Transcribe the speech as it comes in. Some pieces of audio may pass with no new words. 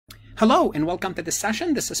Hello and welcome to this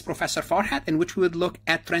session. This is Professor Farhat, in which we would look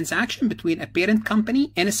at transaction between a parent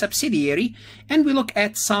company and a subsidiary, and we look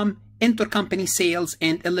at some intercompany sales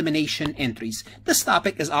and elimination entries. This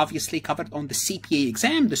topic is obviously covered on the CPA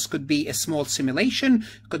exam. This could be a small simulation,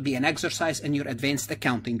 could be an exercise in your advanced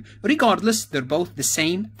accounting. Regardless, they're both the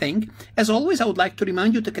same thing. As always, I would like to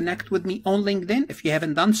remind you to connect with me on LinkedIn. If you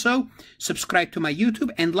haven't done so, subscribe to my YouTube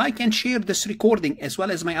and like and share this recording as well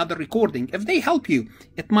as my other recording. If they help you,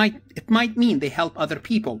 it might mean they help other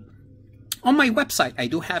people. On my website, I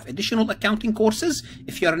do have additional accounting courses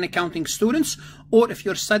if you're an accounting student or if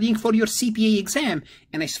you're studying for your CPA exam.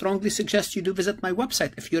 And I strongly suggest you do visit my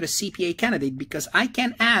website if you're a CPA candidate, because I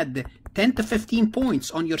can add 10 to 15 points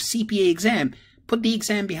on your CPA exam. Put the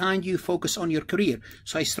exam behind you, focus on your career.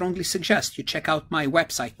 So I strongly suggest you check out my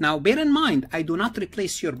website. Now, bear in mind, I do not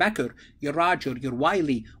replace your Becker, your Roger, your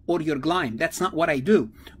Wiley, or your Gleim. That's not what I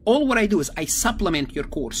do. All what I do is I supplement your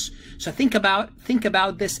course. So think about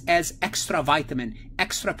this as extra vitamin,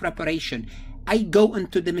 extra preparation. I go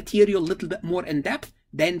into the material a little bit more in depth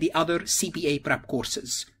than the other CPA prep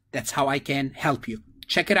courses. That's how I can help you.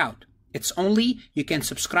 Check it out. It's only, you can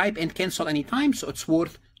subscribe and cancel anytime, so it's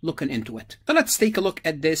worth looking into it. So let's take a look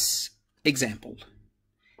at this example.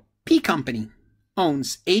 P Company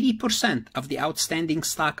owns 80% of the outstanding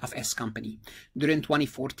stock of S Company. During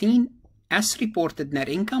 2014, S reported net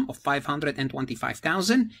income of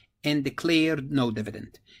 $525,000 and declared no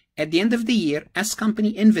dividend. At the end of the year, S Company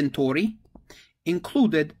inventory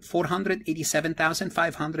included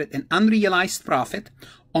 $487,500 in unrealized profit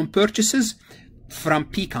on purchases from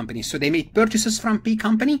P Company. So they made purchases from P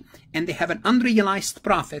Company and they have an unrealized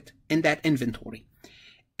profit in that inventory.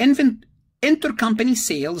 Intercompany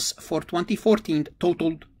sales for 2014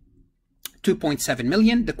 totaled $2.7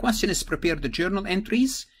 million. The question is, prepare the journal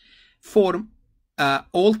entries for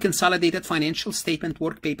all consolidated financial statement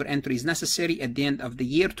work paper entries necessary at the end of the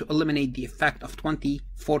year to eliminate the effect of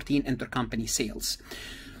 2014 intercompany sales.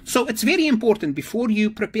 So it's very important before you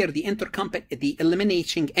prepare the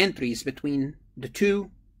eliminating entries between the two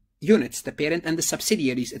units, the parent and the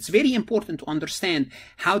subsidiaries. It's very important to understand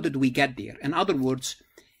how did we get there. In other words,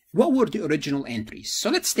 what were the original entries? So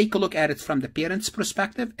let's take a look at it from the parent's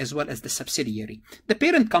perspective as well as the subsidiary. The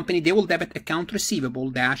parent company, they will debit account receivable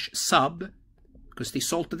dash sub, because they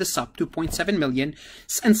sold to the sub, $2.7 million.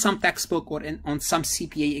 In some textbook or on some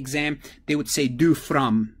CPA exam, they would say due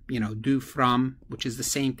from, due from, which is the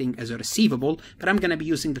same thing as a receivable. But I'm going to be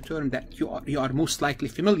using the term that you are most likely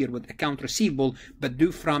familiar with, account receivable, but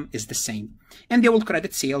due from is the same. And they will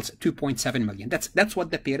credit sales $2.7 million. That's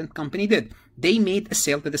what the parent company did. They made a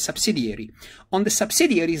sale to the subsidiary. On the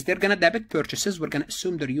subsidiaries, they're going to debit purchases. We're going to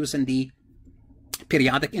assume they're using the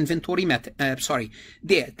periodic inventory method,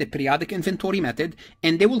 the periodic inventory method,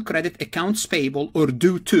 and they will credit accounts payable or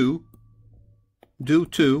due to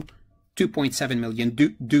 $2.7 million,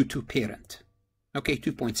 due to parent. Okay,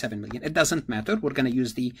 $2.7 million. It doesn't matter. We're going to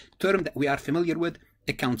use the term that we are familiar with,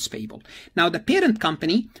 accounts payable. Now, the parent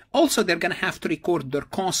company, also they're going to have to record their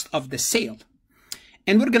cost of the sale.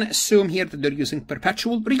 And we're going to assume here that they're using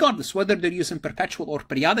perpetual. Regardless whether they're using perpetual or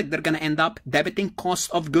periodic, they're going to end up debiting cost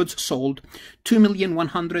of goods sold,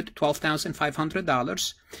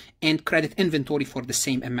 $2,112,500, and credit inventory for the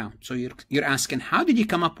same amount. So you're asking, how did you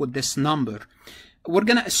come up with this number? We're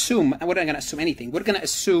going to assume, we're not going to assume anything. We're going to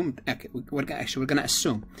assume, okay, we're going to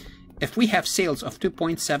assume if we have sales of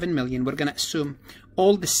 $2.7 million, we're going to assume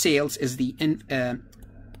all the sales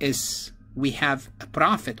we have a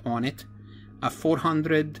profit on it of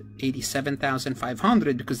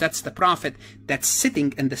 $487,500, because that's the profit that's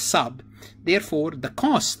sitting in the sub. Therefore, the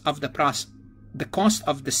cost of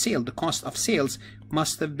sales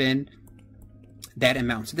must have been that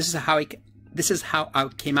amount. So this is how I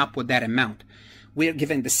came up with that amount. We're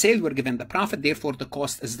given the sale, we're given the profit, therefore the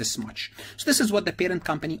cost is this much. So this is what the parent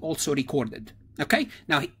company also recorded. Okay,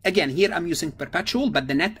 now again, here I'm using perpetual, but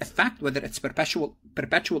the net effect, whether it's perpetual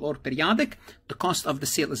or periodic, the cost of the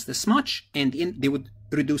sale is this much, and they would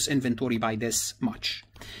reduce inventory by this much.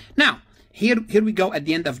 Now, here we go at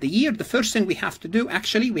the end of the year. The first thing we have to do,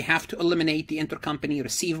 actually, we have to eliminate the intercompany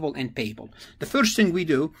receivable and payable. The first thing we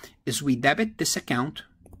do is we debit this account.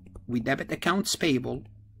 We debit accounts payable,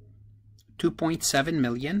 $2.7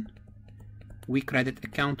 million. We credit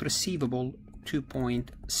account receivable,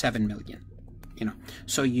 $2.7 million.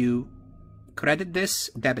 So you credit this,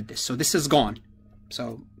 debit this. So this is gone.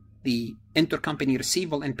 So the intercompany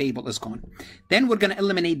receivable and payable is gone. Then we're going to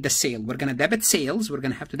eliminate the sale. We're going to debit sales. We're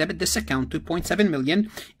going to have to debit this account, $2.7 million,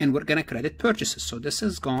 and we're going to credit purchases. So this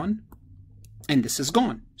is gone and this is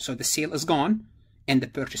gone. So the sale is gone and the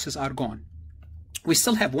purchases are gone. we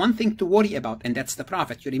still have one thing to worry about, and that's the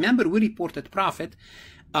profit. You remember we reported profit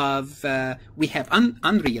of, we have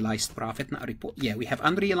unrealized profit, not report, yeah, we have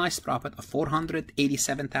unrealized profit of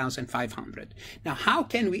 487,500. Now, how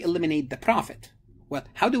can we eliminate the profit? Well,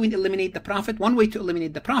 how do we eliminate the profit? One way to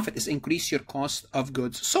eliminate the profit is increase your cost of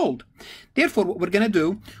goods sold. Therefore, what we're going to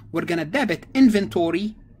do, we're going to debit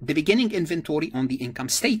inventory, the beginning inventory on the income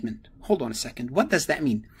statement. Hold on a second. What does that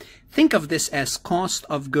mean? Think of this as cost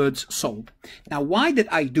of goods sold. Now, why did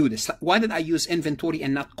I do this? Why did I use inventory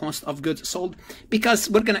and not cost of goods sold? Because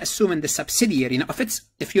we're going to assume in the subsidiary. Now,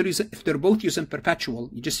 if they're both using perpetual,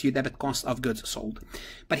 you debit cost of goods sold.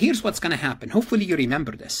 But here's what's going to happen. Hopefully you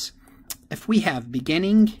remember this. If we have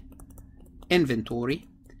beginning inventory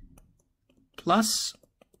plus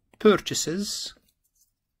purchases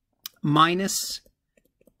minus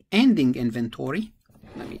ending inventory,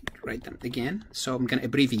 let me write them again. So I'm going to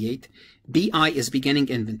abbreviate. BI is beginning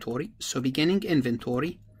inventory. So beginning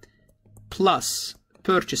inventory plus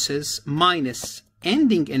purchases minus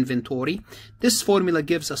ending inventory. This formula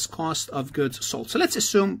gives us cost of goods sold. So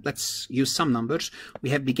let's use some numbers.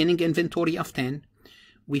 We have beginning inventory of 10.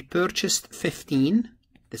 We purchased 15.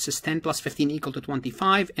 This is 10 plus 15 equal to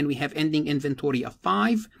 25, and we have ending inventory of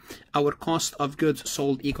 5. Our cost of goods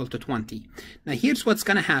sold equal to 20. Now here's what's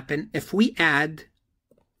going to happen if we add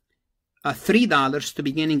 $3 to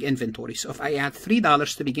beginning inventory. So if I add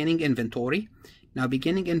 $3 to beginning inventory, now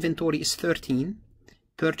beginning inventory is 13,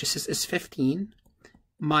 purchases is 15,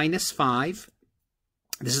 minus 5.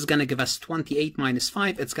 This is going to give us 28 minus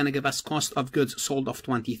 5. It's going to give us cost of goods sold of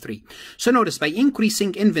 23. So notice, by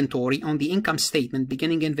increasing inventory on the income statement,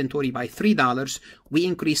 beginning inventory by $3, we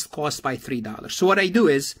increased cost by $3. So what I do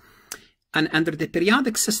is, and under the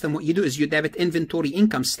periodic system, what you do is you debit inventory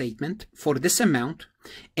income statement for this amount,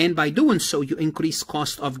 and by doing so, you increase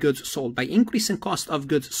cost of goods sold. By increasing cost of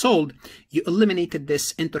goods sold, you eliminated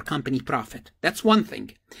this intercompany profit. That's one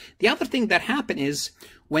thing. The other thing that happened is,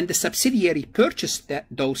 when the subsidiary purchased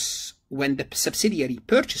when the subsidiary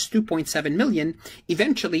purchased 2.7 million,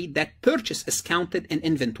 eventually that purchase is counted in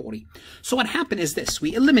inventory. So what happened is this: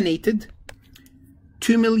 we eliminated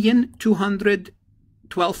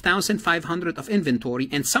 2,212,500 of inventory,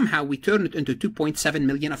 and somehow we turned it into 2.7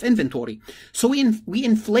 million of inventory. So we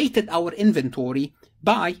inflated our inventory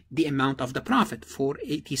by the amount of the profit,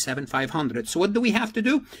 487,500. So what do we have to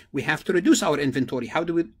do? We have to reduce our inventory. How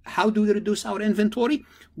do we reduce our inventory?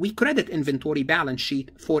 We credit inventory balance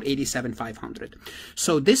sheet 487,500.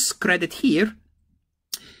 So this credit here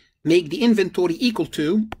make the inventory equal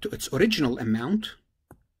to its original amount,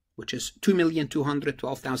 which is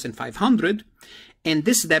 2,212,500, and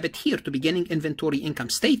this debit here to beginning inventory income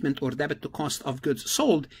statement, or debit to cost of goods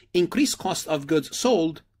sold, increase cost of goods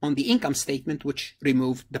sold on the income statement, which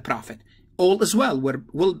removed the profit. All is well.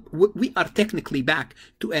 We are technically back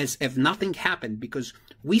to as if nothing happened, because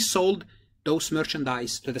we sold those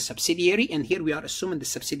merchandise to the subsidiary, and here we are assuming the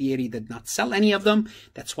subsidiary did not sell any of them.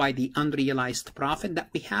 That's why the unrealized profit that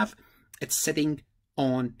we have, it's sitting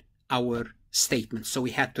on our statement, so we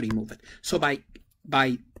had to remove it. So by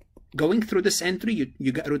going through this entry,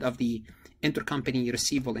 you get rid of the intercompany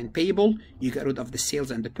receivable and payable, you get rid of the sales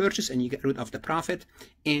and the purchase, and you get rid of the profit,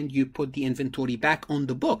 and you put the inventory back on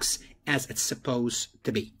the books as it's supposed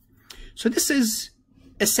to be. So this is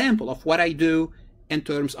a sample of what I do in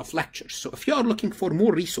terms of lectures. So if you are looking for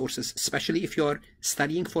more resources, especially if you're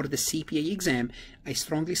studying for the CPA exam, I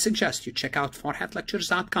strongly suggest you check out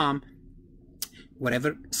farhatlectures.com.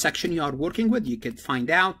 Whatever section you are working with, you could find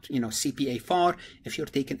out, CPA FAR. If you're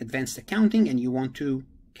taking advanced accounting and you want to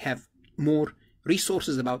have more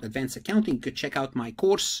resources about advanced accounting, you could check out my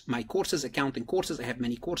courses, accounting courses. I have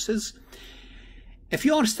many courses. If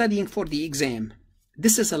you are studying for the exam,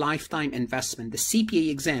 this is a lifetime investment. The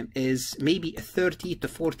CPA exam is maybe a 30 to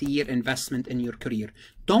 40-year investment in your career.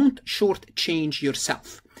 Don't shortchange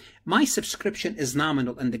yourself. My subscription is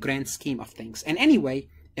nominal in the grand scheme of things. And anyway,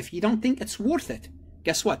 if you don't think it's worth it,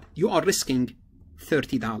 guess what? You are risking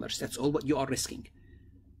 $30. That's all what you are risking.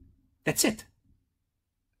 That's it.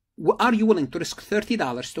 Are you willing to risk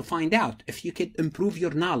 $30 to find out if you could improve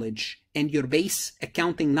your knowledge and your base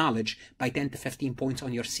accounting knowledge by 10 to 15 points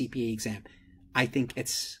on your CPA exam? I think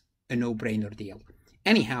it's a no-brainer deal.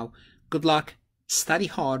 Anyhow, good luck, study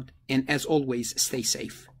hard, and as always, stay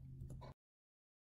safe.